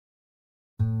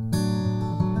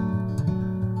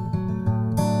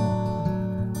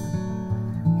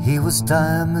He was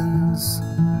diamonds,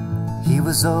 he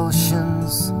was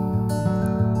oceans,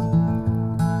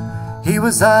 he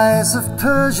was eyes of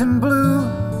Persian blue.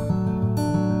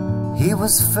 He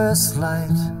was first light,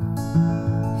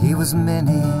 he was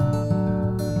many,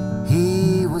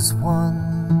 he was one.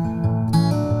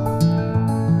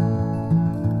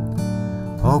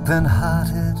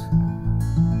 Open-hearted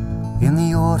in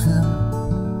the autumn,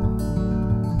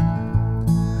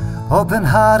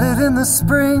 open-hearted in the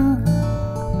spring,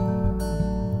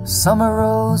 summer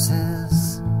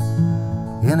roses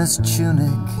in his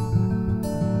tunic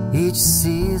each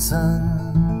season.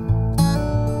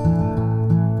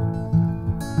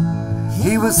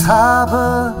 He was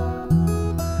harbor,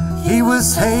 he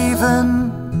was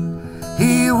haven,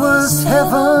 he was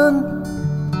heaven,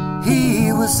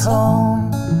 he was home.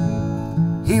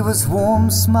 He was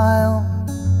warm smile,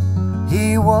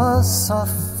 he was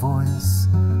soft voice,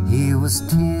 he was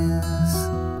tears.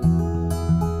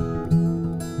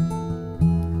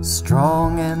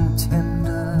 Strong and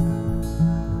tender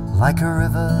like a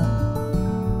river,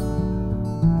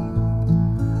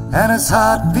 and his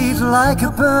heart beat like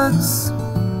a bird's.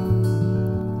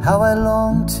 How I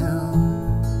long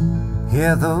to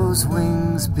hear those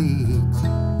wings beat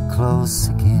close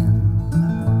again.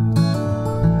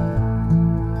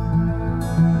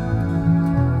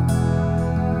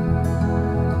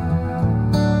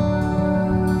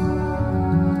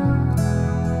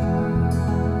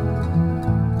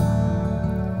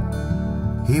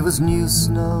 He was new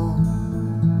snow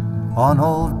on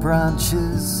old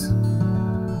branches,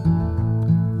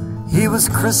 he was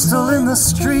crystal in the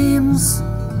streams,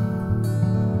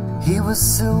 he was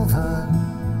silver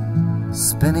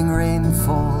spinning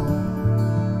rainfall,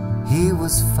 he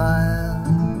was fire,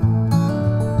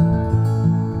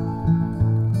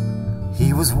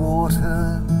 he was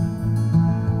water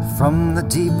from the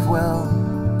deep well,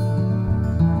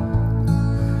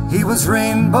 he was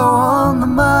rainbow on the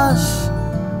marsh,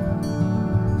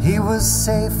 he was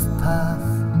safe path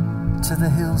to the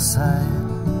hillside,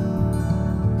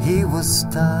 he was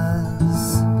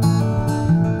stars.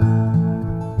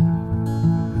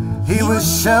 He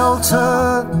was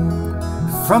shelter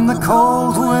from the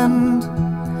cold wind,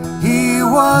 he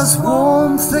was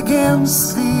warmth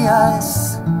against the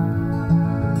ice,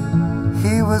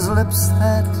 he was lips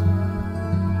that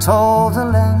told a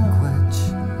language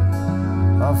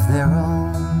of their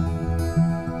own.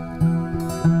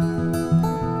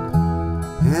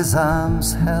 His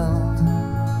arms held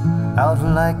out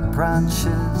like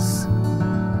branches,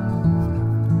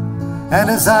 and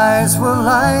his eyes were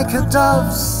like a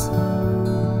dove's.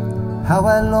 How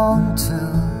I long to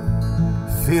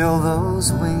feel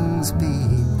those wings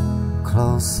beat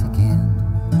close again.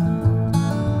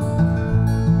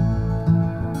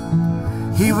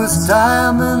 He was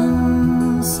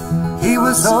diamonds, he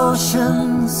was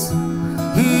oceans,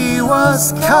 he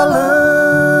was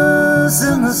colors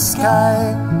in the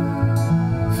sky,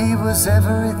 he was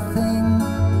everything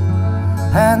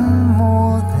and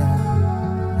more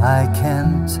than I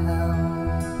can tell.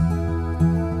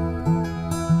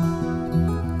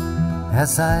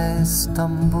 As I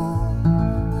stumble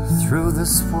through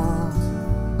this world,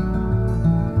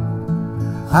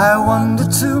 I wonder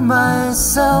to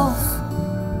myself,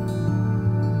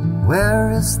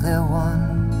 where is there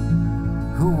one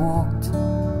who walked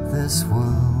this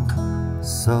world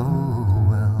so